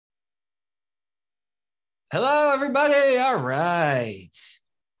Hello, everybody. All right.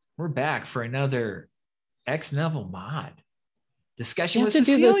 We're back for another Ex-Neville mod You discussion have with to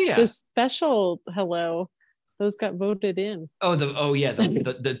do this Cecilia. this special hello. Those got voted in. Oh yeah, the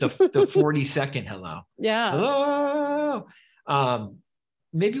 40-second hello. Yeah. Hello. Um,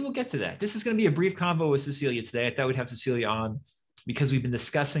 Maybe we'll get to that. This is going to be a brief convo with Cecilia today. I thought we'd have Cecilia on because we've been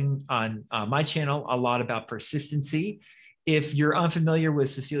discussing on my channel a lot about persistency. If you're unfamiliar with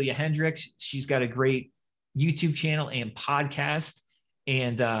Cecilia Hendricks, she's got a great YouTube channel and podcast.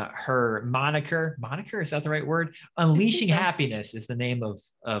 And her moniker, is that the right word? I think Unleashing so. Happiness is the name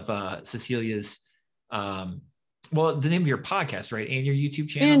of Cecilia's, the name of your podcast, right? And your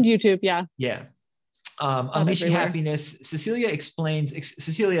YouTube And channel. YouTube, yeah. Yeah. Not Unleashing everywhere. Happiness. Cecilia explains.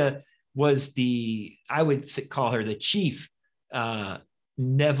 Cecilia was I would call her the chief Neville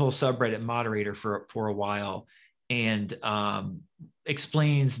subreddit moderator for a while, and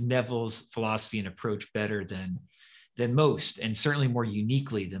explains Neville's philosophy and approach better than most, and certainly more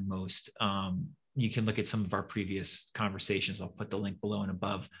uniquely than most. You can look at some of our previous conversations. I'll put the link below and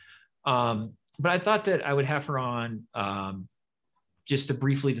above. But I thought that I would have her on just to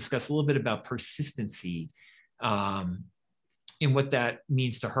briefly discuss a little bit about persistency, and what that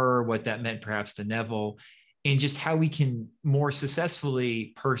means to her, what that meant perhaps to Neville, and just how we can more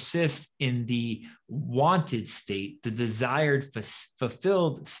successfully persist in the wanted state, the desired,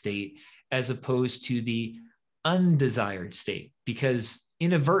 fulfilled state, as opposed to the undesired state. Because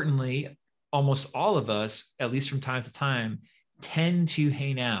inadvertently, almost all of us, at least from time to time, tend to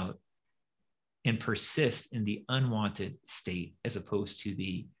hang out and persist in the unwanted state as opposed to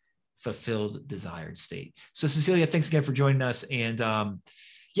the fulfilled desired state. So Cecilia, thanks again for joining us. And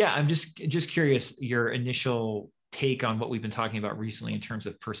yeah, I'm just curious your initial take on what we've been talking about recently in terms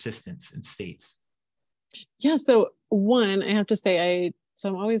of persistence and states. Yeah. So one, I have to say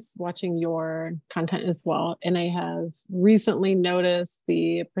I'm always watching your content as well. And I have recently noticed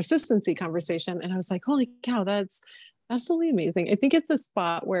the persistency conversation. And I was like, holy cow, that's absolutely amazing. I think it's a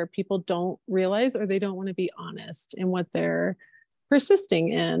spot where people don't realize or they don't want to be honest in what they're persisting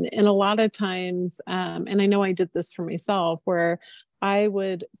in. And a lot of times, and I know I did this for myself, where I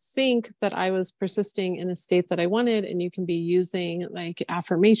would think that I was persisting in a state that I wanted, and you can be using like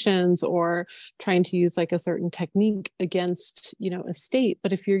affirmations or trying to use like a certain technique against, a state.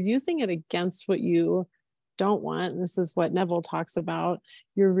 But if you're using it against what you don't want, and this is what Neville talks about,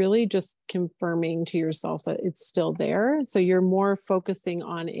 you're really just confirming to yourself that it's still there. So you're more focusing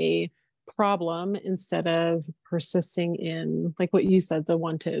on a problem instead of persisting in, like what you said, the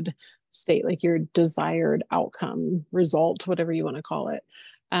wanted state, like your desired outcome, result, whatever you want to call it.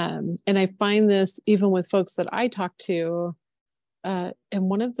 And I find this even with folks that I talk to. And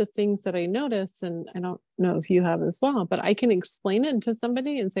one of the things that I notice, and I don't know if you have as well, but I can explain it to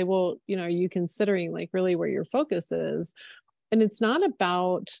somebody and say, well, are you considering like really where your focus is? And it's not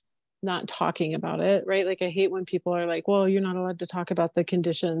about not talking about it, right? Like I hate when people are like, well, you're not allowed to talk about the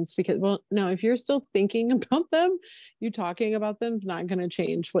conditions because, well, no, if you're still thinking about them, you talking about them is not going to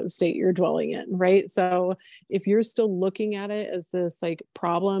change what state you're dwelling in, right? So if you're still looking at it as this like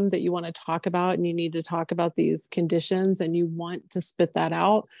problem that you want to talk about and you need to talk about these conditions and you want to spit that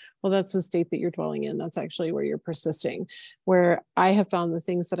out, well, that's the state that you're dwelling in. That's actually where you're persisting. Where I have found the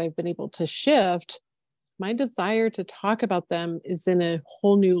things that I've been able to shift, my desire to talk about them is in a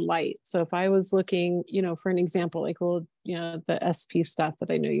whole new light. So if I was looking, for an example, like, well, the SP stuff that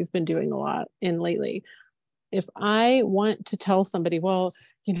I know you've been doing a lot in lately. If I want to tell somebody, well,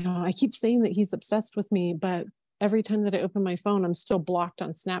 I keep saying that he's obsessed with me, but every time that I open my phone, I'm still blocked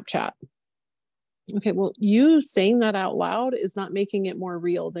on Snapchat. Okay, well, you saying that out loud is not making it more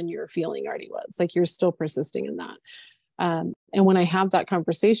real than your feeling already was. Like you're still persisting in that. And when I have that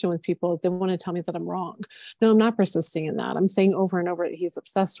conversation with people, they want to tell me that I'm wrong. No, I'm not persisting in that. I'm saying over and over that he's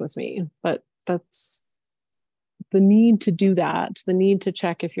obsessed with me. But that's the need to do that, the need to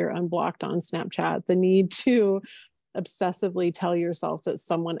check if you're unblocked on Snapchat, the need to obsessively tell yourself that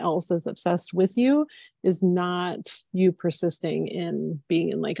someone else is obsessed with you is not you persisting in being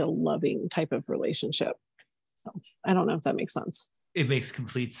in like a loving type of relationship. I don't know if that makes sense. It makes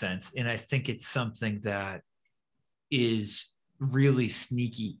complete sense. And I think it's something that is really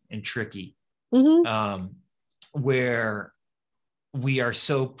sneaky and tricky, where we are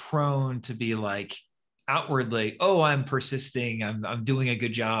so prone to be like outwardly, oh, I'm persisting, I'm doing a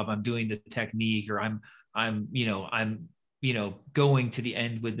good job, I'm doing the technique, or I'm going to the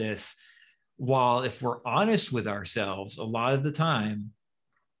end with this. While if we're honest with ourselves, a lot of the time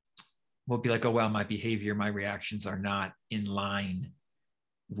we'll be like, oh, well, my behavior, my reactions are not in line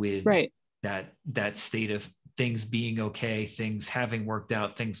with right. that state of things being okay, things having worked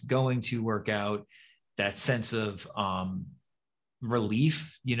out, things going to work out. that sense of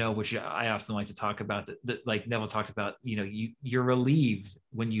relief, which I often like to talk about, that like Neville talked about, you're relieved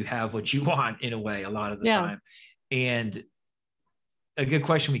when you have what you want, in a way, a lot of the time. And a good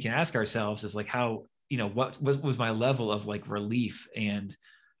question we can ask ourselves is like, how, what was my level of like relief and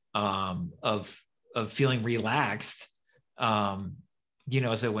of feeling relaxed,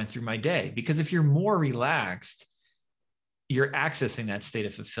 as I went through my day. Because if you're more relaxed, you're accessing that state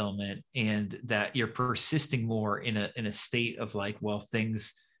of fulfillment, and that you're persisting more in a state of like, well,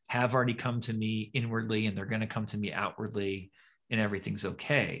 things have already come to me inwardly and they're going to come to me outwardly, and everything's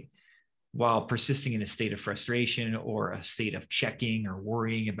okay. While persisting in a state of frustration or a state of checking or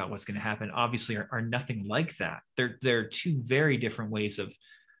worrying about what's going to happen, obviously are nothing like that. They're two very different ways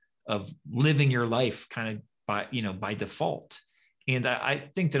of living your life, kind of by default. And I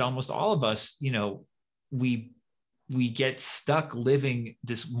think that almost all of us, we get stuck living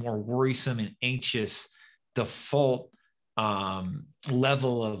this more worrisome and anxious default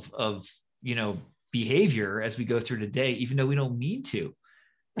level of behavior as we go through the day, even though we don't mean to.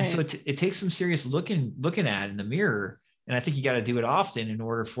 And so it takes some serious looking at in the mirror. And I think you got to do it often in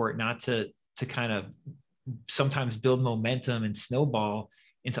order for it not to kind of sometimes build momentum and snowball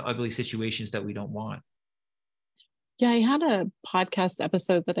into ugly situations that we don't want. Yeah, I had a podcast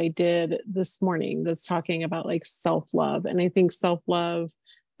episode that I did this morning that's talking about like self-love. And I think self-love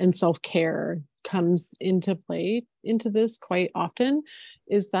and self-care comes into play into this quite often,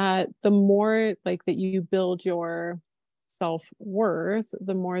 is that the more like that you build your self-worth,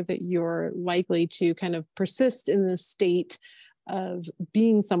 the more that you're likely to kind of persist in this state of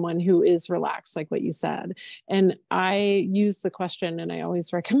being someone who is relaxed, like what you said. And I use the question, and I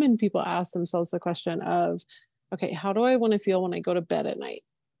always recommend people ask themselves the question of, okay, how do I want to feel when I go to bed at night?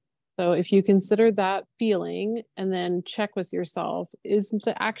 So if you consider that feeling and then check with yourself, is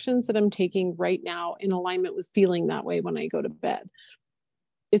the actions that I'm taking right now in alignment with feeling that way when I go to bed?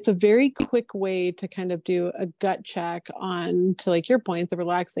 It's a very quick way to kind of do a gut check on, to like your point, the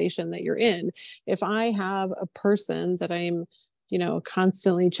relaxation that you're in. If I have a person that I'm,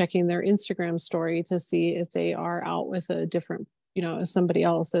 constantly checking their Instagram story to see if they are out with a different, somebody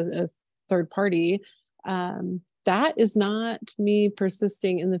else, a third party, that is not me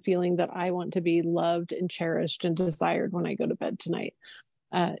persisting in the feeling that I want to be loved and cherished and desired when I go to bed tonight.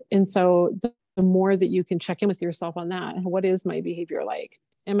 And so the more that you can check in with yourself on that, what is my behavior like?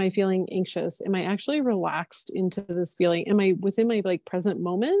 Am I feeling anxious? Am I actually relaxed into this feeling? Am I within my like present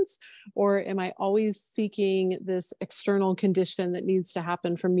moments, or am I always seeking this external condition that needs to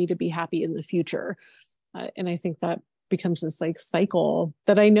happen for me to be happy in the future? And I think that becomes this like cycle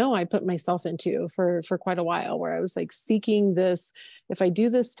that I know I put myself into for quite a while, where I was like seeking this, if I do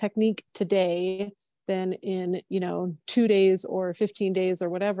this technique today, then in 2 days or 15 days or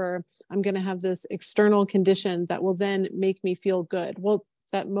whatever, I'm going to have this external condition that will then make me feel good. Well,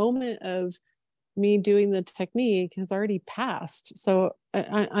 that moment of me doing the technique has already passed. So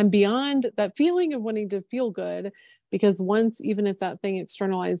I'm beyond that feeling of wanting to feel good, because once, even if that thing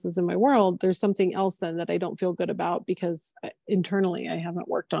externalizes in my world, there's something else then that I don't feel good about, because internally I haven't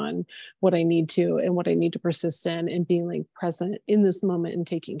worked on what I need to and what I need to persist in, and being like present in this moment and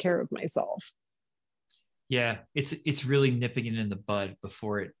taking care of myself. Yeah, it's really nipping it in the bud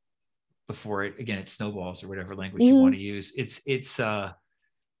before it again, it snowballs, or whatever language you want to use. It's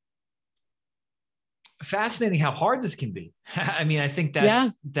fascinating how hard this can be. I mean, I think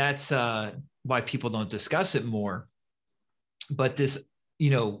that's why people don't discuss it more. But this,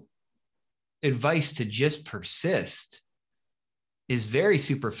 advice to just persist is very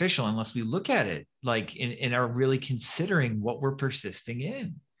superficial unless we look at it like and are really considering what we're persisting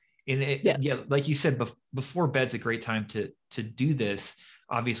in. And yeah, like you said, before bed's a great time to do this.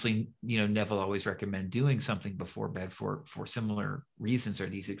 Obviously, Neville always recommend doing something before bed for similar reasons, or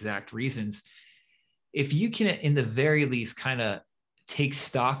these exact reasons. If you can, in the very least, kind of take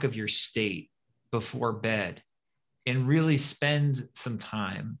stock of your state before bed and really spend some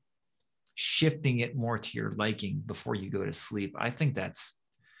time shifting it more to your liking before you go to sleep, I think that's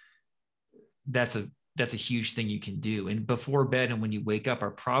a huge thing you can do. And before bed and when you wake up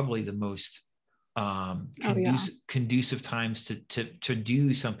are probably the most conducive times to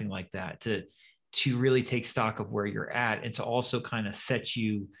do something like that, to really take stock of where you're at, and to also kind of set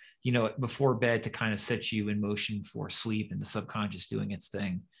you, before bed, to kind of set you in motion for sleep and the subconscious doing its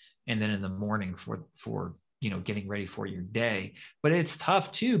thing. And then in the morning for getting ready for your day. But it's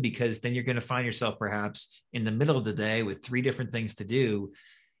tough too, because then you're going to find yourself perhaps in the middle of the day with 3 different things to do,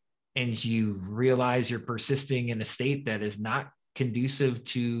 and you realize you're persisting in a state that is not conducive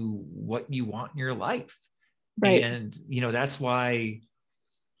to what you want in your life. Right. And, that's why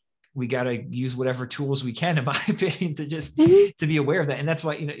we got to use whatever tools we can, in my opinion, to just Mhm. to be aware of that. And that's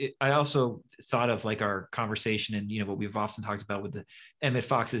why, I also thought of like our conversation and, what we've often talked about with the Emmett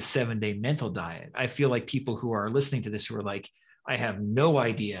Fox's 7-day mental diet. I feel like people who are listening to this, who are like, I have no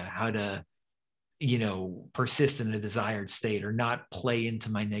idea how to, persist in a desired state or not play into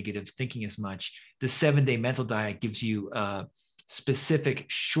my negative thinking as much. The 7-day mental diet gives you a specific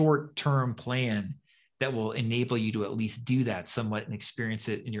short-term plan that will enable you to at least do that somewhat and experience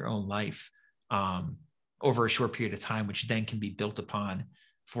it in your own life, over a short period of time, which then can be built upon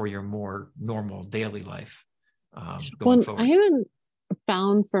for your more normal daily life, going Well, I forward. haven't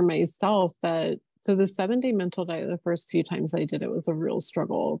found for myself that, so the 7-day mental diet, the first few times I did it was a real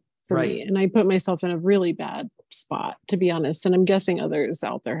struggle for me. Right. And I put myself in a really bad spot, to be honest. And I'm guessing others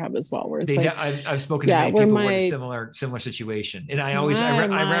out there have as well, where it's like, I've spoken to yeah, many where people who are in a my similar situation, and my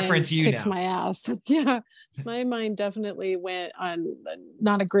I reference mind you kicked now. my ass. Yeah, my mind definitely went on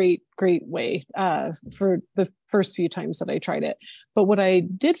not a great way for the first few times that I tried it. But what I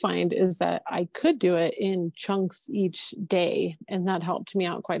did find is that I could do it in chunks each day, and that helped me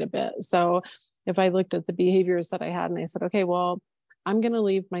out quite a bit. So if I looked at the behaviors that I had and I said, okay, well, I'm going to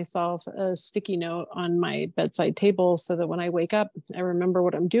leave myself a sticky note on my bedside table so that when I wake up, I remember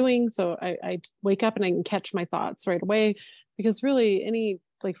what I'm doing. So I wake up and I can catch my thoughts right away, because really any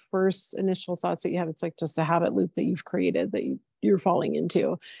like first initial thoughts that you have, it's like just a habit loop that you've created that you're falling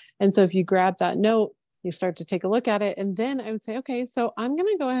into. And so if you grab that note, you start to take a look at it. And then I would say, okay, so I'm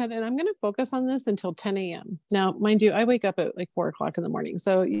going to go ahead and I'm going to focus on this until 10 a.m. Now, mind you, I wake up at like 4 o'clock in the morning.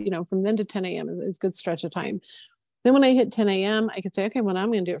 So, from then to 10 a.m. is a good stretch of time. Then when I hit 10 a.m., I could say, okay, well,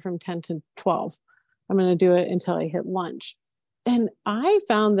 I'm going to do it from 10 to 12. I'm going to do it until I hit lunch. And I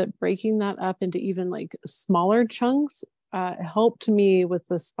found that breaking that up into even like smaller chunks helped me with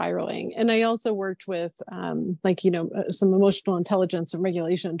the spiraling. And I also worked with some emotional intelligence and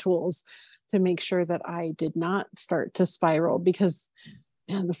regulation tools to make sure that I did not start to spiral, because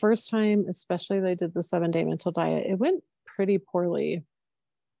man, the first time, especially that I did the 7-day mental diet, it went pretty poorly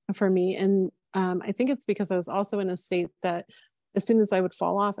for me. And I think it's because I was also in a state that as soon as I would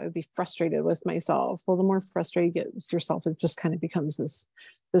fall off, I would be frustrated with myself. Well, the more frustrated you get with yourself, it just kind of becomes this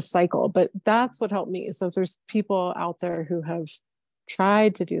cycle. But that's what helped me. So if there's people out there who have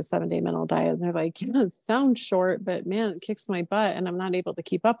tried to do a 7-day mental diet and they're like, yeah, it sounds short, but man, it kicks my butt and I'm not able to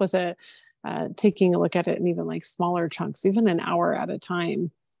keep up with it. Taking a look at it in even like smaller chunks, even an hour at a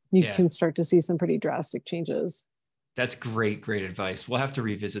time, you Yeah. can start to see some pretty drastic changes. That's great advice. We'll have to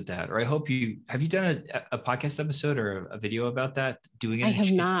revisit that. Or I hope have you done a podcast episode or a video about that, doing I it have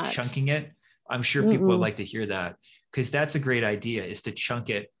and not. chunking it? I'm sure people would Mm-mm. like to hear that, because that's a great idea, is to chunk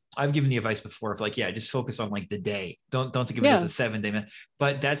it. I've given the advice before of like, yeah, just focus on like the day. Don't think of it as Yeah. a 7-day man.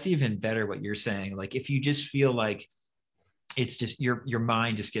 But that's even better what you're saying. Like if you just feel like it's just your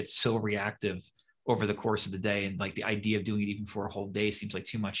mind just gets so reactive over the course of the day, and like the idea of doing it even for a whole day seems like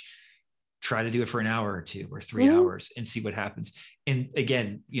too much, try to do it for an hour or 2 or 3 Mm-hmm. hours and see what happens. And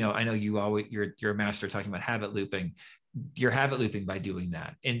again, I know you're a master talking about habit looping. You're habit looping by doing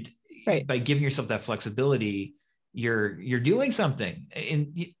that. And Right. by giving yourself that flexibility, you're doing something.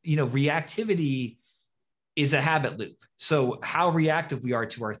 And reactivity is a habit loop. So how reactive we are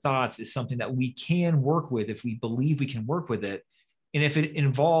to our thoughts is something that we can work with if we believe we can work with it. And if it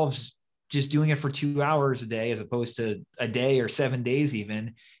involves just doing it for 2 hours a day as opposed to a day or 7 days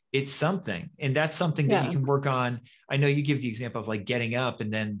even, it's something. And that's something that you Yeah. can work on. I know you give the example of like getting up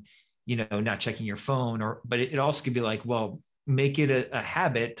and then not checking your phone, but it also could be like, well, make it a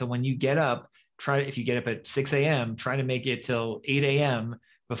habit to when you get up, if you get up at 6 a.m., try to make it till 8 a.m.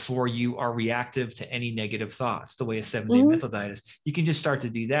 before you are reactive to any negative thoughts. The way a 7-day Mm-hmm. mental diet is, you can just start to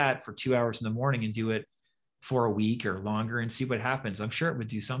do that for 2 hours in the morning and do it for a week or longer and see what happens. I'm sure it would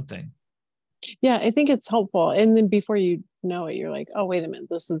do something. Yeah, I think it's helpful. And then before you know it, you're like, oh, wait a minute,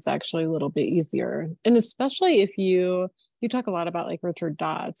 this is actually a little bit easier. And especially if you talk a lot about like Richard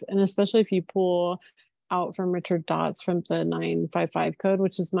Dotts, and especially if you pull out from Richard Dotts from the 955 code,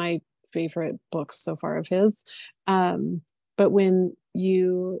 which is my favorite book so far of his. But when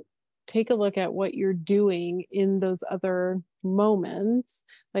you take a look at what you're doing in those other moments,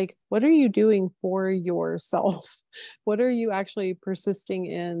 like what are you doing for yourself? What are you actually persisting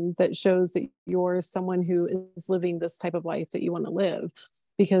in that shows that you're someone who is living this type of life that you want to live?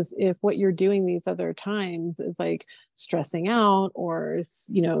 Because if what you're doing these other times is like stressing out or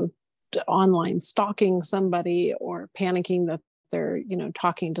online stalking somebody or panicking that they're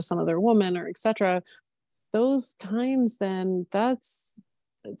talking to some other woman or etc., those times, then that's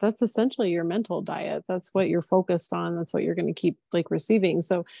essentially your mental diet. That's what you're focused on. That's what you're going to keep like receiving.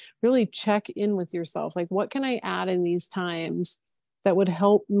 So really check in with yourself. Like, what can I add in these times that would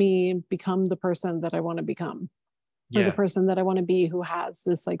help me become the person that I want to become, or the Yeah. person that I want to be, who has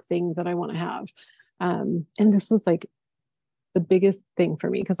this like thing that I want to have. And this was like the biggest thing for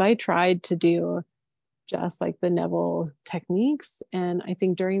me, because I tried to do just like the Neville techniques. And I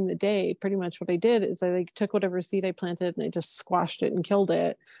think during the day, pretty much what I did is I like took whatever seed I planted and I just squashed it and killed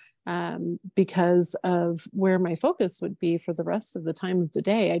it, because of where my focus would be for the rest of the time of the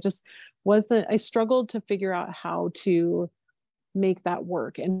day. I just wasn't, I struggled to figure out how to make that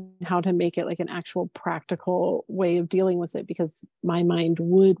work and how to make it like an actual practical way of dealing with it, because my mind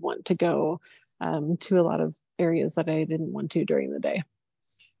would want to go to a lot of areas that I didn't want to during the day.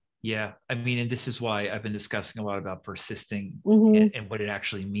 Yeah. I mean, and this is why I've been discussing a lot about persisting Mm-hmm. and what it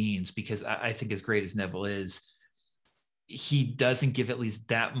actually means, because I think as great as Neville is, he doesn't give at least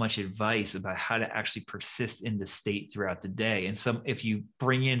that much advice about how to actually persist in the state throughout the day. And if you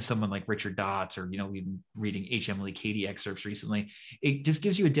bring in someone like Richard Dotts, or, we've been reading H. Emily Cady excerpts recently, it just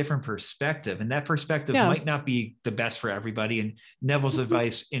gives you a different perspective. And that perspective Yeah. might not be the best for everybody. And Neville's Mm-hmm.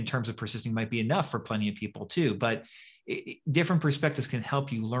 advice in terms of persisting might be enough for plenty of people too. But different perspectives can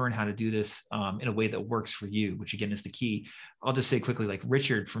help you learn how to do this in a way that works for you, which again is the key. I'll just say quickly, like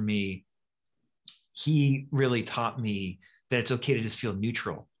Richard, for me, he really taught me that it's okay to just feel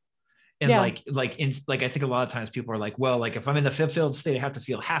neutral. And Yeah. I think a lot of times people are like, well, like if I'm in the fulfilled state, I have to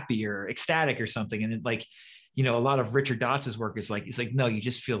feel happy or ecstatic or something. And a lot of Richard Dotts's work is like, it's like, no, you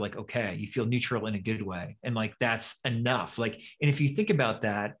just feel like, okay, you feel neutral in a good way. And like, that's enough. Like, and if you think about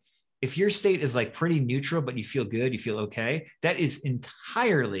that, if your state is like pretty neutral, but you feel good, you feel okay, that is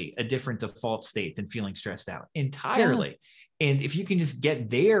entirely a different default state than feeling stressed out, Yeah. entirely. And if you can just get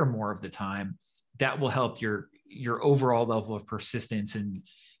there more of the time, that will help your overall level of persistence and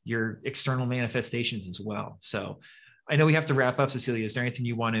your external manifestations as well. So I know we have to wrap up, Cecilia. Is there anything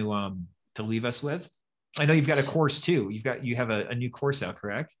you want to leave us with? I know you've got a course too. You have a new course out,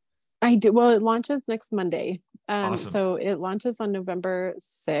 correct? I do. Well, it launches next Monday. Awesome. So it launches on November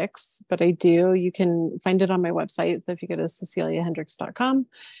 6th, but you can find it on my website. So if you go to ceciliahendricks.com,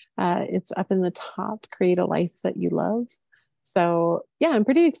 it's up in the top, create a life that you love. So yeah, I'm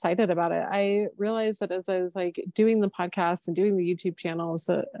pretty excited about it. I realized that as I was like doing the podcast and doing the YouTube channel,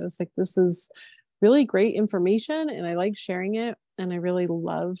 so I was like, this is really great information and I like sharing it. And I really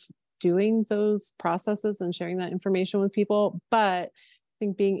love doing those processes and sharing that information with people. But I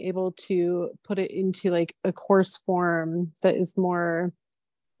think being able to put it into like a course form that is more,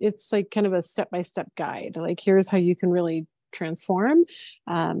 it's like kind of a step-by-step guide. Like, here's how you can really transform.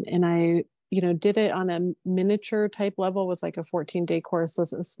 And I, did it on a miniature type level, was like a 14-day course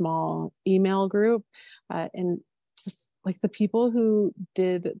with a small email group. And just like the people who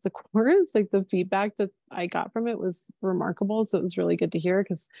did the course, like the feedback that I got from it was remarkable. So it was really good to hear,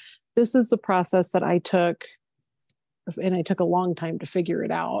 because this is the process that I took, and I took a long time to figure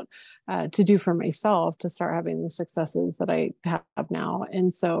it out, to do for myself, to start having the successes that I have now.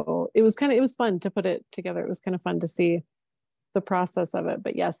 And so it was fun to put it together. It was kind of fun to see the process of it.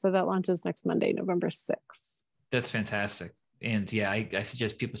 But yeah, so that launches next Monday, November 6th. That's fantastic. And yeah, I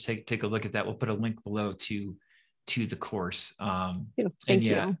suggest people take a look at that. We'll put a link below to the course. Thank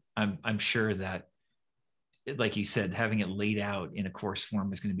you. I'm sure that, like you said, having it laid out in a course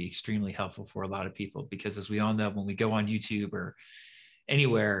form is going to be extremely helpful for a lot of people, because as we all know, when we go on YouTube or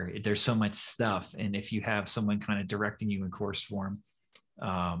anywhere, there's so much stuff. And if you have someone kind of directing you in course form,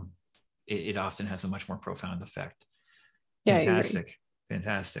 it often has a much more profound effect. Yeah, Fantastic.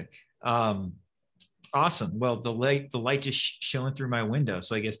 Fantastic. Awesome. Well, the light just showing through my window.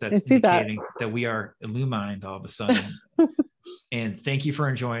 So I guess that's indicating that we are illumined all of a sudden. And thank you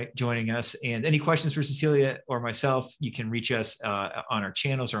for joining us. And any questions for Cecilia or myself, you can reach us on our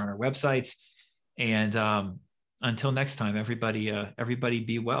channels or on our websites. And until next time, everybody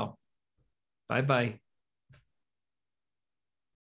be well. Bye-bye.